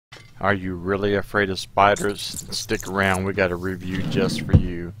Are you really afraid of spiders? Stick around, we got a review just for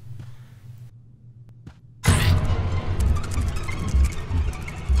you.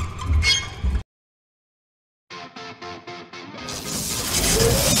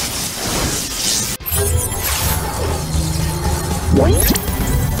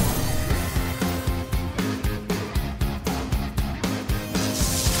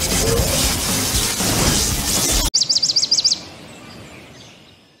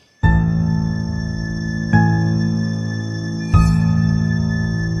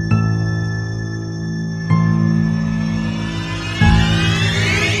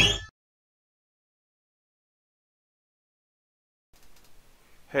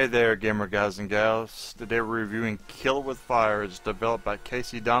 Hey there, gamer guys and gals. Today we're reviewing Kill It With Fire. It's developed by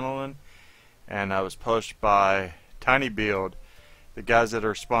Casey Donnellan and was published by tinyBuild, the guys that are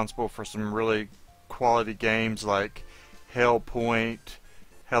responsible for some really quality games like Hellpoint,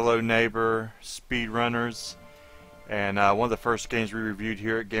 Hello Neighbor, Speedrunners, and one of the first games we reviewed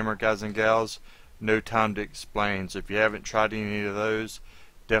here at Gamer Guys and Gals, No Time to Explain. So if you haven't tried any of those,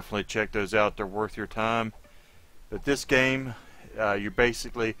 definitely check those out. They're worth your time. But this game, you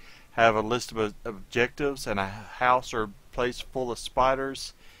basically have a list of objectives and a house or place full of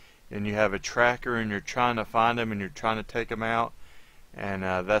spiders, and you have a tracker and you're trying to find them and you're trying to take them out, and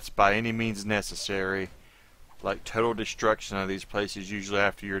that's by any means necessary. Like total destruction of these places usually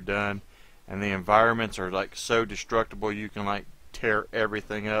after you're done, and the environments are like so destructible you can like tear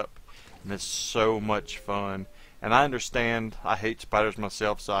everything up, and it's so much fun. And I understand, I hate spiders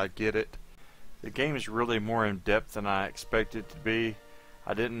myself, so I get it. The game is really more in depth than I expected it to be.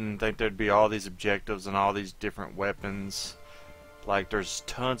 I didn't think there'd be all these objectives and all these different weapons. Like there's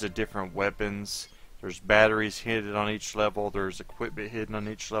tons of different weapons. There's batteries hidden on each level. There's equipment hidden on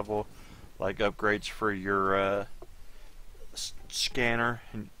each level, like upgrades for your scanner.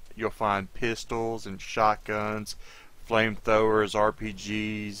 And you'll find pistols and shotguns, flamethrowers,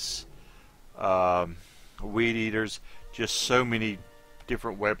 RPGs, weed eaters. Just so many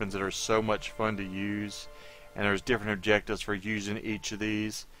different weapons that are so much fun to use, and there's different objectives for using each of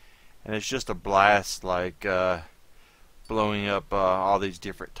these, and it's just a blast, like blowing up all these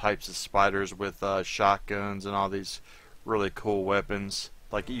different types of spiders with shotguns and all these really cool weapons.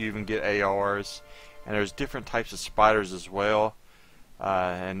 Like you even get ARs, and there's different types of spiders as well,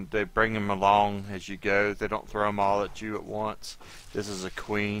 and they bring them along as you go. They don't throw them all at you at once. This is a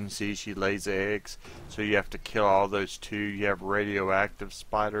queen. See, she lays eggs, so you have to kill all those too. You have radioactive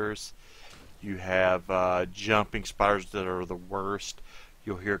spiders. You have jumping spiders that are the worst.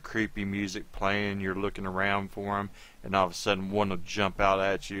 You'll hear creepy music playing. You're looking around for them, and all of a sudden one will jump out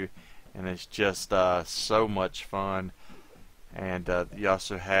at you, and it's just so much fun. And you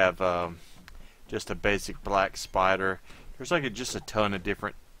also have just a basic black spider. There's like just a ton of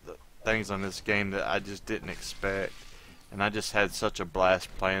different things on this game that I just didn't expect, and I just had such a blast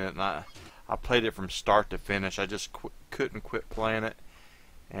playing it. And I played it from start to finish. I just couldn't quit playing it,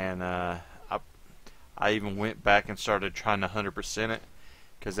 and I even went back and started trying to 100% it,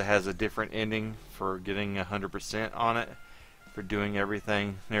 because it has a different ending for getting 100% on it, for doing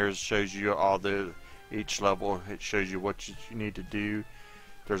everything. There it shows you all each level. It shows you what you need to do.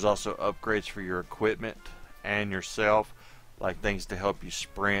 There's also upgrades for your equipment and yourself, like things to help you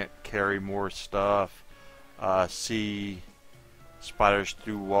sprint, carry more stuff, see spiders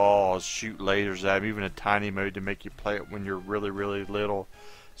through walls, shoot lasers at them, even a tiny mode to make you play it when you're really, really little.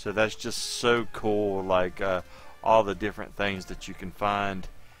 So that's just so cool, like all the different things that you can find.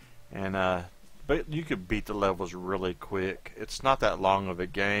 And but you could beat the levels really quick. It's not that long of a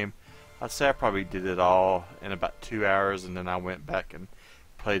game. I'd say I probably did it all in about 2 hours, and then I went back and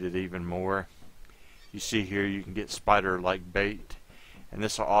played it even more. You see here you can get spider like bait, and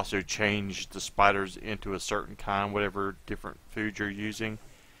this will also change the spiders into a certain kind, whatever different food you're using.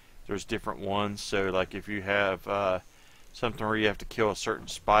 There's different ones, so like if you have something where you have to kill a certain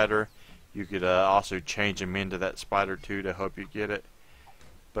spider, you could also change them into that spider too to help you get it.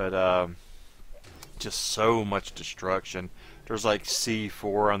 But just so much destruction. There's like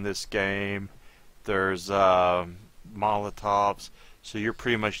C4 on this game. There's Molotovs. So you're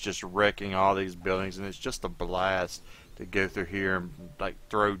pretty much just wrecking all these buildings, and it's just a blast to go through here and like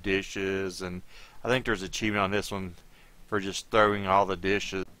throw dishes. And I think there's an achievement on this one for just throwing all the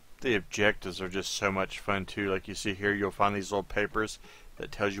dishes. The objectives are just so much fun too. Like you see here, you'll find these little papers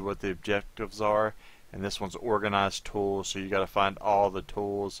that tells you what the objectives are, and this one's organized tools, so you got to find all the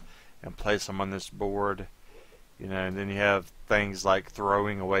tools and place them on this board. You know, and then you have things like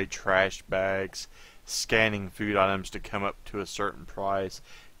throwing away trash bags, scanning food items to come up to a certain price.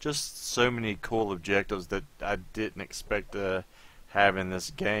 Just so many cool objectives that I didn't expect to have in this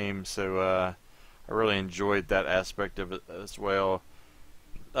game. So I really enjoyed that aspect of it as well.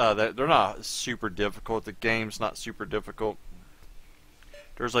 They're not super difficult. The game's not super difficult.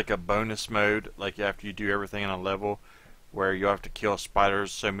 There's like a bonus mode, like after you do everything in a level, where you have to kill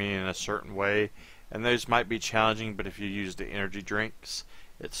spiders so many in a certain way, and those might be challenging, but if you use the energy drinks,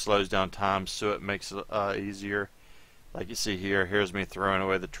 it slows down time, so it makes it easier. Like you see here, here's me throwing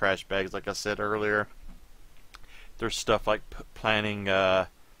away the trash bags like I said earlier. There's stuff like putting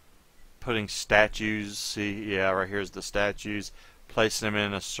statues, see, yeah, right here's the statues, placing them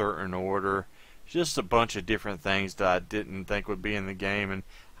in a certain order. Just a bunch of different things that I didn't think would be in the game, and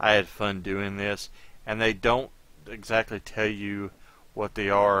I had fun doing this. And they don't exactly tell you what they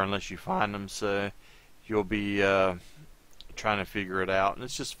are unless you find them, so you'll be trying to figure it out, and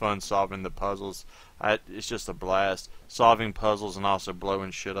it's just fun solving the puzzles. It's just a blast solving puzzles and also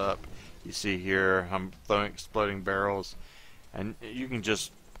blowing shit up. You see here I'm throwing exploding barrels, and you can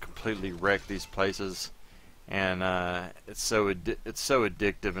just completely wreck these places, and it's so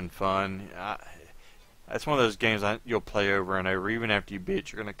addictive and fun. It's one of those games you'll play over and over. Even after you beat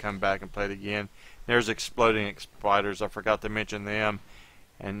it, you're going to come back and play it again. There's exploding spiders. I forgot to mention them.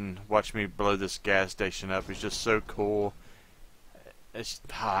 And watch me blow this gas station up. It's just so cool.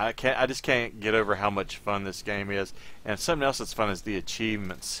 I just can't get over how much fun this game is. And something else that's fun is the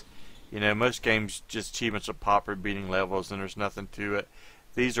achievements. You know, most games just achievements are pop for beating levels, and there's nothing to it.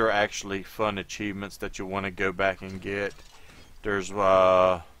 These are actually fun achievements that you want to go back and get. There's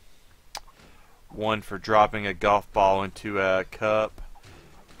one for dropping a golf ball into a cup.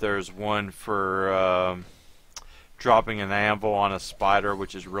 There's one for dropping an anvil on a spider,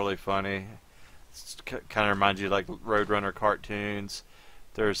 which is really funny. Kind of reminds you of like Roadrunner cartoons.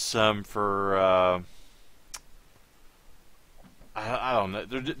 There's some for I don't know.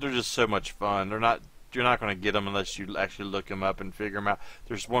 They're just so much fun. You're not going to get them unless you actually look them up and figure them out.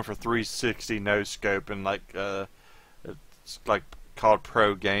 There's one for 360 no scope, and like it's like called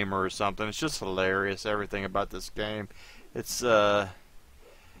Pro Gamer or something. It's just hilarious, everything about this game. It's one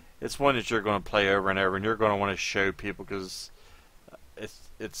that you're going to play over and over, and you're going to want to show people because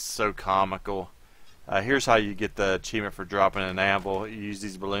it's so comical. Here's how you get the achievement for dropping an anvil. You use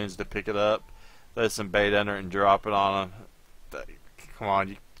these balloons to pick it up, throw some bait under it, and drop it on them. Come on,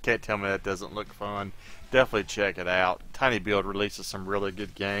 you can't tell me that doesn't look fun. Definitely check it out. tinyBuild releases some really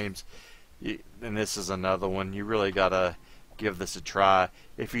good games, and this is another one. You really gotta give this a try.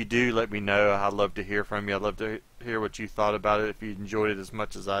 If you do, let me know. I'd love to hear from you. I'd love to hear what you thought about it, if you enjoyed it as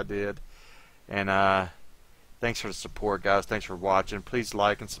much as I did. And thanks for the support, guys. Thanks for watching. Please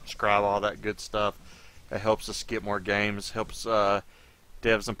like and subscribe, all that good stuff. It helps us get more games, helps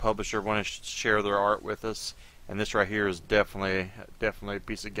devs and publishers want to share their art with us. And this right here is definitely a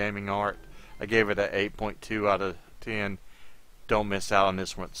piece of gaming art. I gave it an 8.2 out of 10. Don't miss out on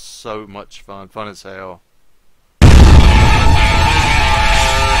this one. It's so much fun as hell.